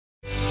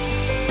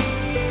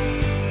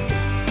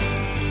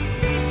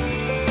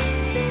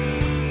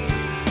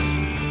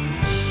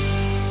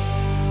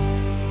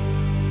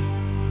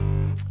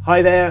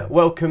Hi there,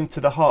 welcome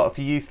to the Heart of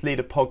a Youth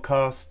Leader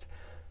podcast.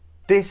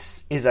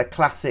 This is a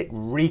classic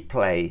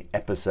replay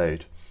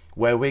episode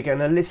where we're going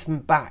to listen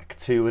back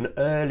to an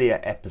earlier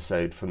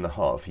episode from the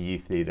Heart of a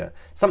Youth Leader,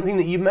 something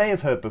that you may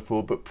have heard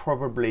before but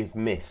probably have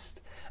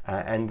missed.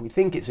 And we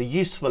think it's a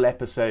useful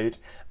episode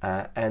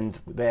and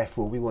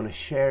therefore we want to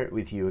share it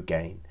with you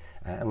again.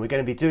 And we're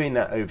going to be doing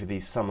that over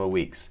these summer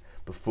weeks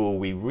before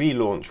we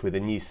relaunch with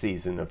a new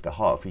season of the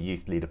Heart of a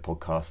Youth Leader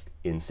podcast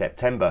in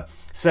September.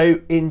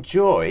 So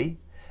enjoy.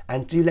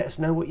 And do let us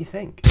know what you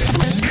think.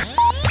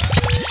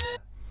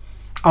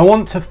 I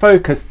want to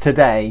focus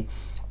today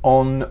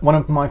on one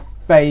of my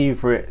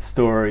favourite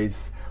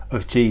stories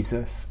of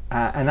Jesus,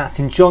 and that's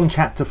in John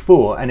chapter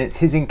 4, and it's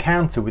his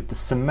encounter with the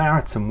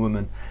Samaritan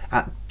woman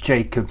at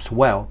Jacob's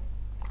well.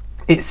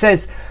 It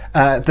says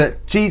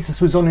that Jesus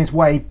was on his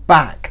way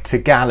back to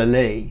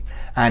Galilee,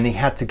 and he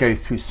had to go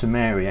through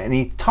Samaria, and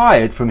he,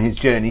 tired from his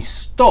journey,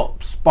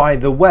 stops by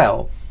the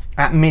well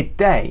at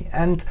midday.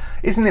 And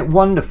isn't it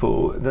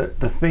wonderful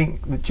that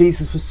that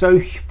Jesus was so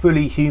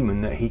fully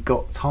human that he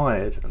got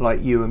tired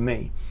like you and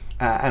me,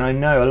 and I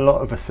know a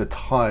lot of us are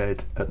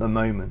tired at the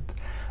moment,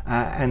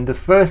 and the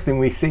first thing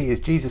we see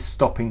is Jesus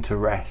stopping to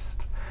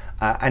rest,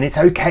 and it's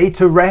okay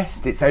to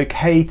rest, it's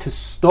okay to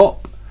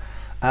stop,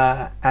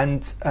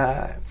 and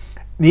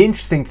the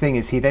interesting thing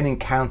is he then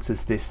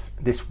encounters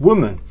this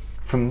woman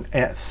from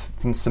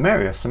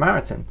Samaria, a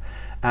Samaritan.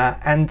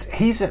 And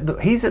he's at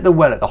the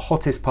well at the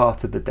hottest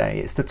part of the day.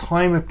 It's the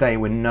time of day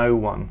when no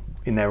one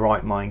in their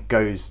right mind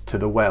goes to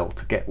the well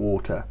to get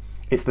water.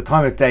 It's the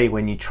time of day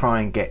when you try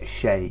and get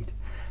shade.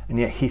 And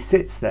yet he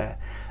sits there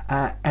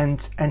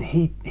and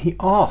he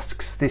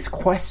asks this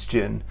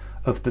question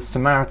of the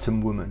Samaritan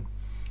woman.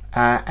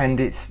 And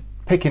it's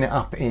picking it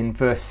up in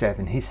verse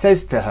 7. He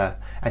says to her,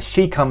 as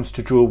she comes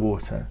to draw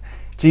water,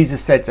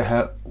 Jesus said to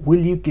her, "Will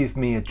you give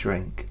me a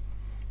drink?"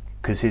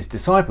 Because his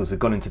disciples had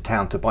gone into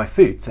town to buy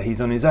food, so he's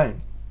on his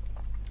own.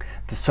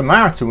 The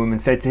Samaritan woman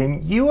said to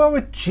him, "You are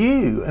a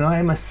Jew, and I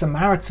am a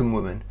Samaritan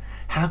woman.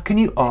 How can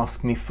you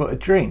ask me for a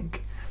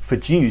drink?" For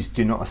Jews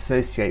do not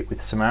associate with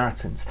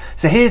Samaritans.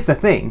 So here's the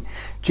thing.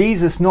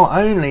 Jesus not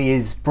only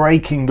is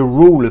breaking the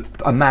rule of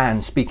a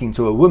man speaking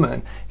to a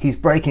woman, he's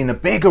breaking a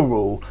bigger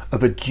rule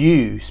of a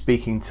Jew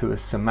speaking to a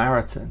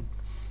Samaritan.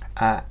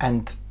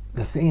 And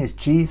the thing is,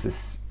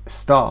 Jesus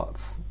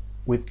starts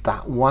with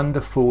that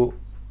wonderful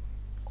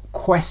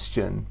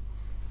question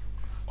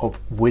of,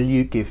 will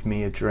you give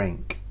me a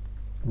drink?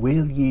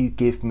 Will you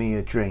give me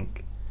a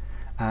drink?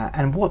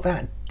 And what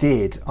that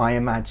did, I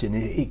imagine,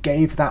 it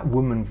gave that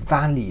woman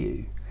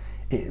value.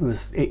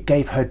 It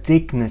gave her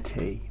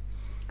dignity.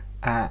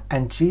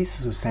 And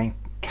Jesus was saying,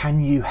 can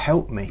you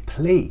help me,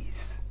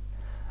 please?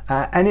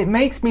 And it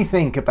makes me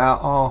think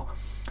about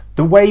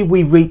the way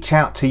we reach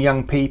out to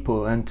young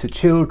people and to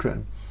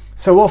children.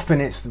 So often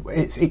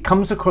it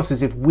comes across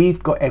as if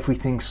we've got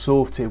everything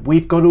sorted.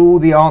 We've got all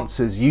the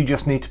answers. You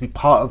just need to be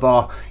part of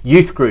our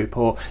youth group,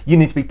 or you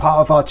need to be part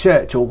of our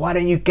church, or why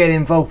don't you get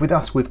involved with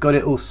us? We've got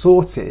it all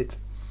sorted.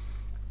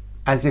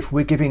 As if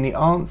we're giving the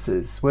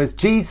answers. Whereas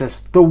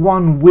Jesus, the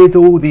one with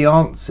all the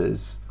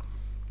answers,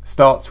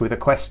 starts with a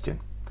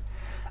question.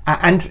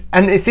 And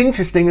it's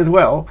interesting as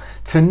well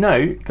to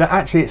note that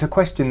actually it's a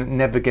question that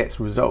never gets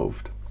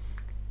resolved.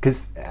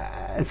 Because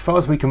as far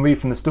as we can read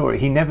from the story,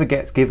 he never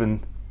gets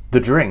given the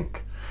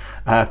drink,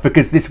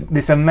 because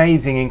this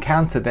amazing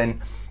encounter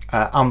then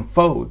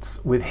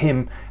unfolds with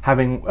him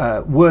having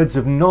words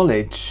of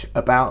knowledge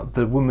about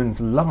the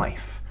woman's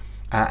life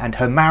and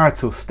her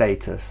marital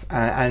status,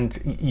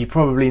 and you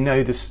probably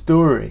know the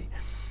story,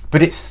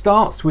 but it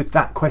starts with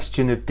that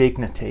question of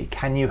dignity.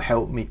 Can you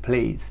help me,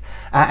 please?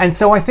 And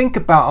so I think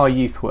about our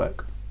youth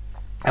work,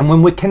 and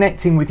when we're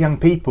connecting with young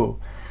people,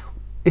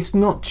 it's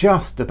not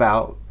just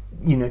about,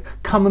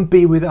 come and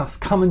be with us,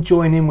 come and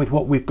join in with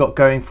what we've got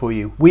going for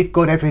you. We've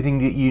got everything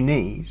that you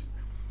need.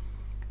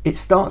 It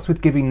starts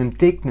with giving them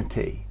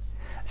dignity.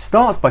 It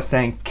starts by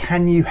saying,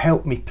 can you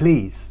help me,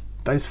 please?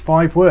 Those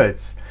 5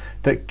 words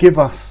that give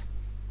us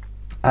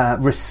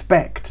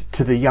respect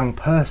to the young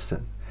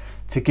person,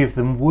 to give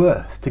them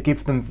worth, to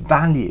give them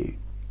value.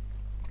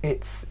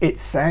 It's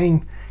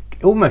saying,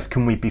 almost,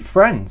 can we be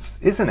friends,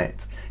 isn't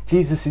it?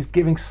 Jesus is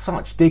giving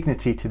such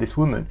dignity to this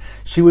woman.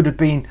 She would have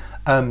been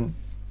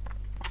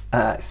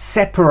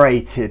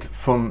separated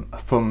from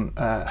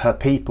her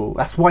people.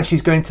 That's why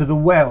she's going to the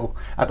well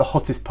at the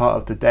hottest part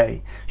of the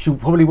day. She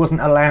probably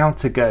wasn't allowed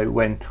to go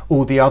when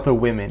all the other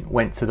women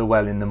went to the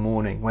well in the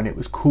morning when it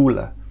was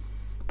cooler,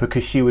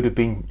 because she would have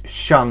been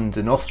shunned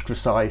and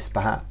ostracized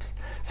perhaps.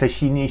 So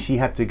she knew she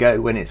had to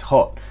go when it's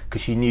hot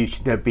because she knew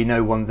there'd be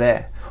no one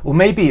there. Or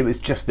maybe it was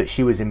just that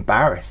she was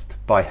embarrassed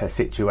by her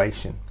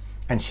situation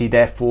and she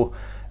therefore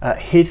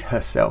hid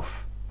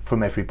herself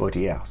from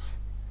everybody else.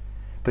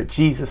 But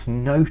Jesus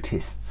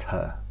noticed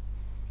her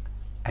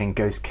and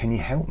goes, can you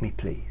help me,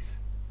 please?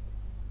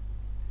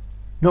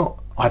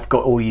 Not, I've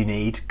got all you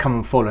need, come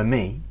and follow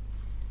me.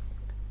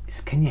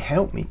 It's, can you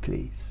help me,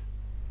 please?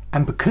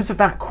 And because of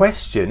that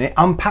question, it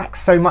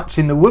unpacks so much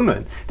in the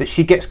woman that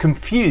she gets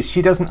confused.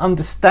 She doesn't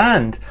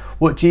understand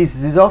what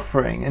Jesus is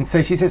offering. And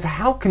so she says,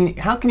 how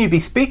can you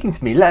be speaking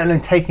to me, let alone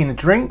taking a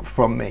drink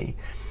from me?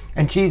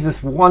 And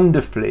Jesus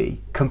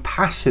wonderfully,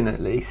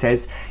 compassionately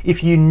says,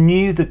 if you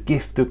knew the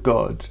gift of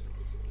God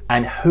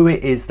and who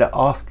it is that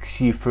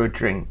asks you for a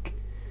drink,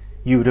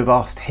 you would have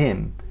asked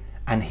him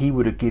and he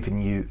would have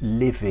given you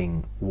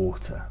living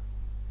water.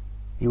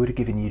 He would have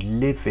given you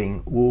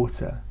living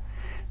water.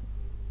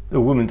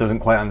 The woman doesn't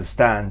quite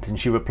understand and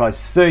she replies,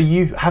 Sir,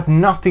 you have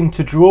nothing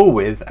to draw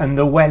with and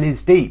the well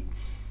is deep.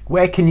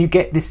 Where can you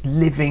get this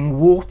living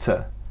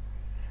water?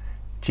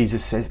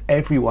 Jesus says,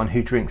 everyone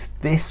who drinks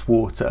this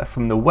water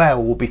from the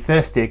well will be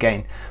thirsty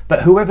again,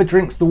 but whoever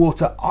drinks the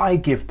water I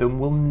give them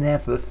will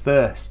never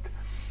thirst.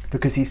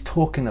 Because he's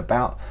talking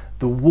about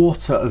the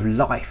water of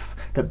life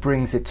that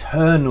brings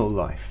eternal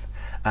life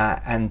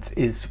and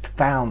is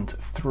found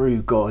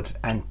through God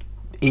and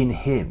in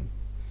him.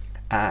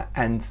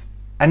 And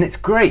it's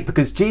great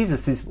because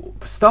Jesus is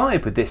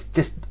started with this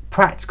just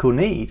practical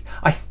need.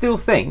 I still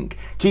think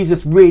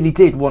Jesus really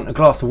did want a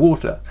glass of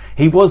water.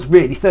 He was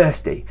really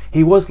thirsty.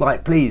 He was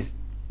like, please,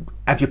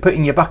 have you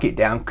putting your bucket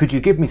down? Could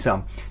you give me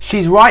some?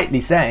 She's rightly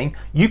saying,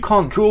 you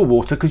can't draw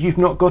water because you've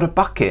not got a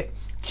bucket.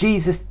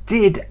 Jesus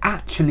did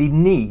actually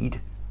need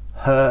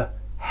her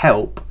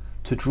help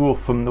to draw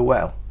from the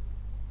well.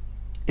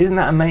 Isn't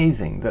that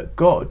amazing that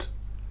God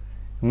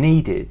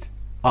needed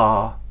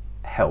our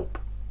help?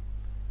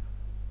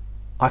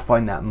 I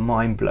find that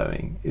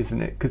mind-blowing, isn't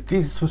it? Because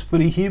Jesus was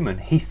fully human.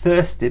 He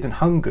thirsted and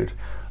hungered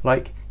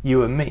like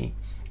you and me.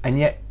 And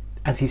yet,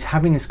 as he's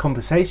having this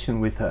conversation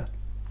with her,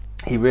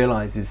 he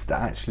realizes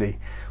that actually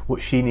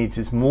what she needs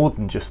is more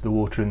than just the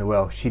water in the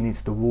well. She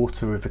needs the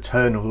water of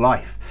eternal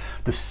life,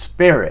 the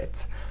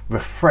Spirit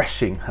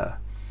refreshing her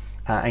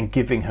and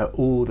giving her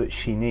all that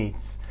she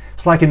needs.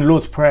 It's like in the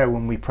Lord's Prayer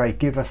when we pray,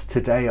 give us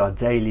today our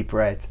daily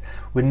bread.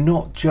 We're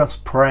not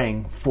just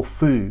praying for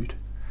food.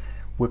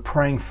 We're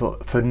praying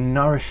for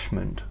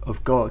nourishment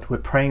of God. We're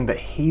praying that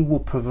he will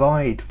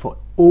provide for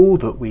all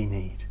that we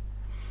need.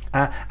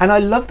 And I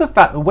love the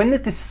fact that when the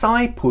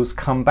disciples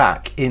come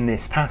back in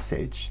this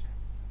passage,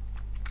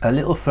 a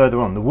little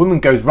further on, the woman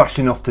goes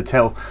rushing off to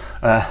tell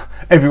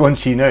everyone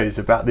she knows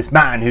about this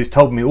man who's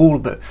told me all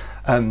the,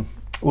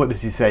 what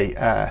does he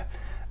say?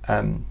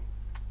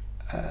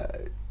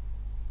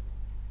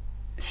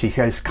 She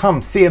goes,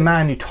 come, see a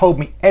man who told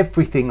me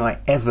everything I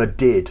ever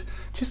did.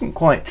 Which isn't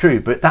quite true,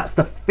 but that's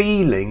the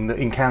feeling that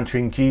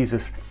encountering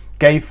Jesus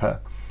gave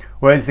her.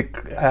 Whereas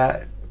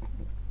the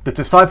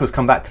disciples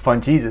come back to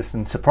find Jesus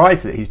and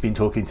surprised that he's been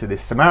talking to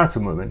this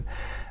Samaritan woman.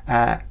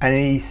 And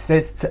he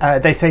says,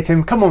 they say to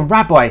him, come on,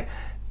 Rabbi,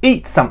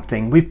 eat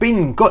something. We've been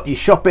and got you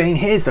shopping.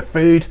 Here's the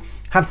food.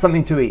 Have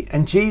something to eat.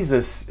 And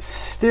Jesus,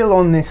 still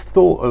on this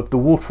thought of the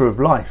water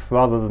of life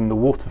rather than the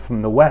water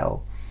from the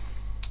well,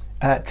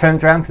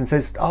 turns around and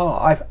says,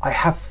 I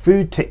have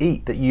food to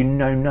eat that you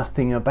know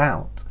nothing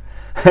about.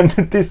 And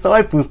the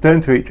disciples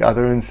turn to each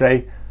other and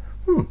say,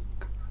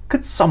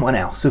 could someone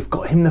else have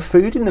got him the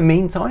food in the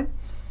meantime?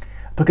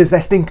 Because they're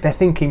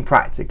thinking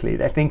practically,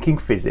 they're thinking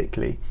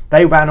physically.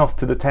 They ran off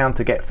to the town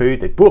to get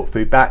food, they brought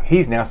food back.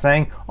 He's now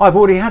saying, I've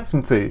already had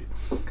some food.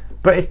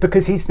 But it's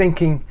because he's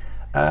thinking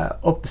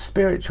of the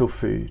spiritual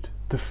food,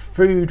 the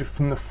food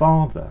from the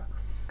Father,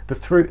 the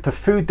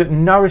food that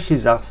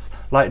nourishes us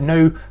like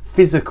no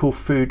physical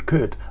food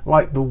could,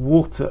 like the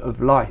water of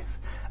life.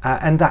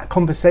 And that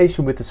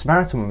conversation with the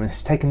Samaritan woman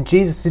has taken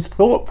Jesus'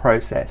 thought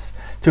process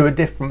to a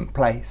different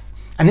place.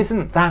 And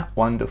isn't that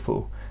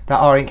wonderful that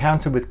our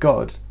encounter with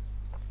God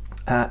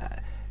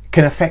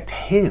can affect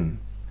him,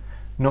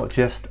 not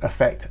just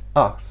affect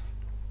us?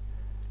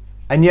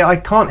 And yet I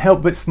can't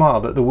help but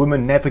smile that the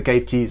woman never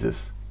gave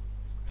Jesus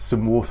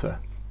some water.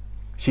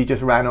 She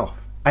just ran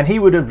off. And he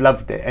would have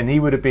loved it and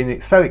he would have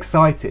been so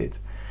excited.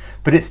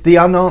 But it's the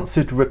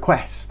unanswered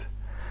request.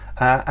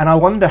 And I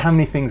wonder how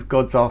many things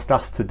God's asked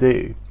us to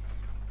do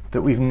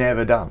that we've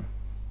never done.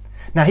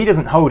 Now, he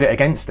doesn't hold it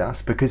against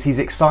us because he's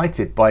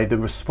excited by the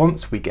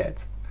response we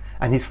get.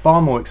 And he's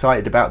far more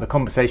excited about the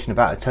conversation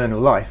about eternal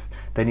life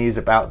than he is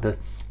about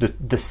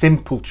the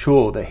simple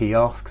chore that he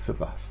asks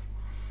of us.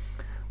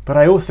 But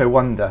I also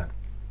wonder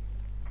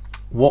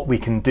what we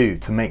can do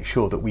to make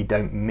sure that we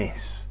don't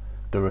miss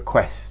the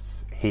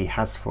requests he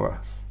has for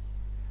us.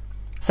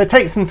 So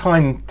take some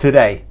time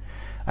today,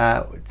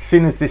 as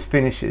soon as this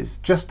finishes,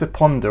 just to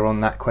ponder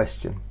on that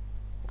question.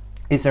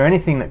 Is there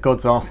anything that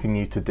God's asking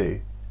you to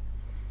do?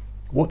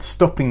 What's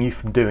stopping you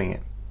from doing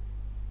it?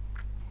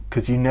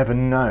 Because you never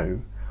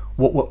know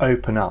what will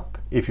open up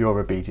if you're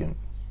obedient.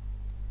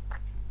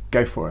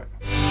 Go for it.